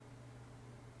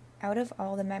out of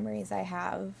all the memories I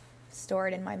have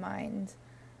stored in my mind,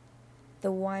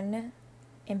 the one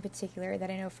in particular that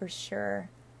I know for sure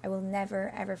I will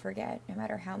never ever forget, no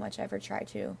matter how much I ever try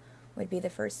to, would be the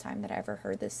first time that I ever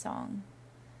heard this song.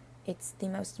 It's the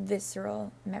most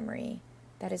visceral memory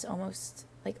that is almost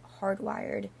like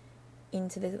hardwired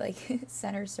into the like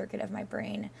center circuit of my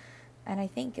brain. And I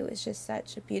think it was just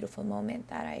such a beautiful moment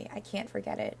that I can't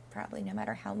forget it, probably no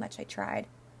matter how much I tried.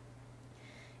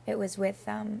 It was with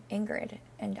Ingrid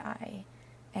and I,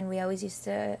 and we always used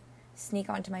to sneak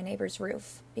onto my neighbor's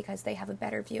roof because they have a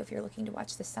better view if you're looking to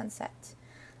watch the sunset.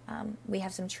 We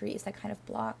have some trees that kind of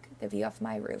block the view off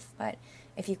my roof, but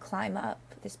if you climb up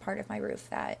this part of my roof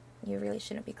that you really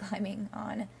shouldn't be climbing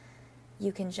on,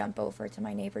 you can jump over to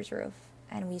my neighbor's roof.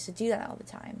 And we used to do that all the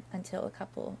time until a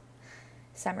couple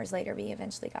summers later we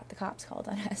eventually got the cops called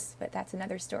on us, but that's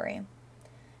another story.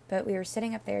 But we were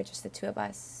sitting up there, just the two of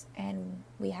us, and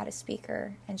we had a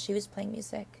speaker, and she was playing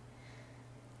music,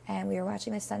 and we were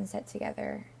watching the sunset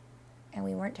together, and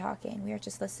we weren't talking, we were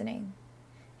just listening.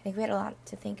 I think we had a lot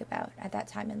to think about at that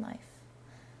time in life.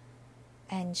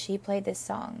 And she played this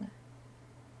song,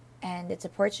 and it's a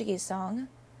Portuguese song.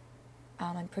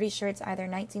 I'm pretty sure it's either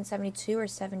 1972 or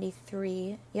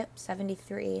 73. Yep,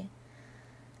 73.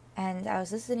 And I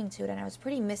was listening to it, and I was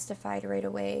pretty mystified right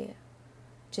away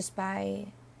just by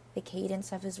the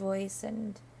cadence of his voice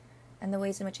and the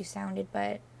ways in which he sounded,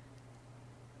 but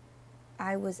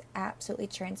I was absolutely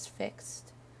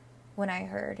transfixed when I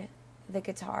heard the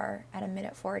guitar at a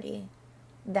minute 40.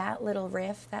 That little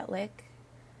riff, that lick,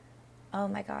 oh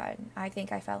my God, I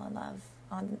think I fell in love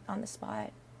on the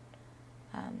spot.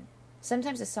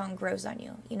 Sometimes a song grows on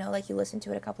you, like you listen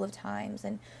to it a couple of times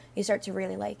and you start to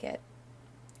really like it.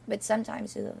 But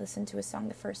sometimes you listen to a song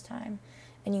the first time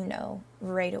and you know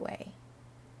right away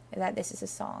that this is a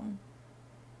song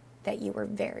that you were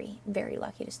very, very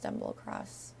lucky to stumble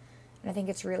across. And I think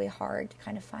it's really hard to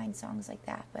kind of find songs like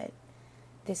that, but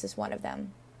this is one of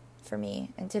them for me.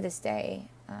 And to this day,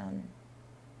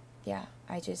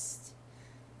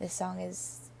 this song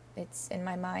it's in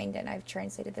my mind, and I've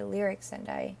translated the lyrics, and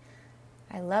I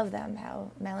love them,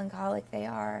 how melancholic they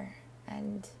are,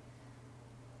 and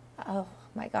oh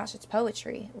my gosh, it's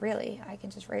poetry, really. I can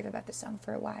just rave about this song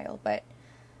for a while, but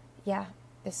yeah,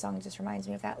 this song just reminds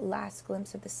me of that last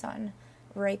glimpse of the sun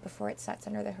right before it sets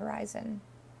under the horizon,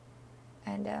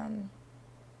 and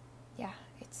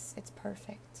it's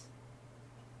perfect.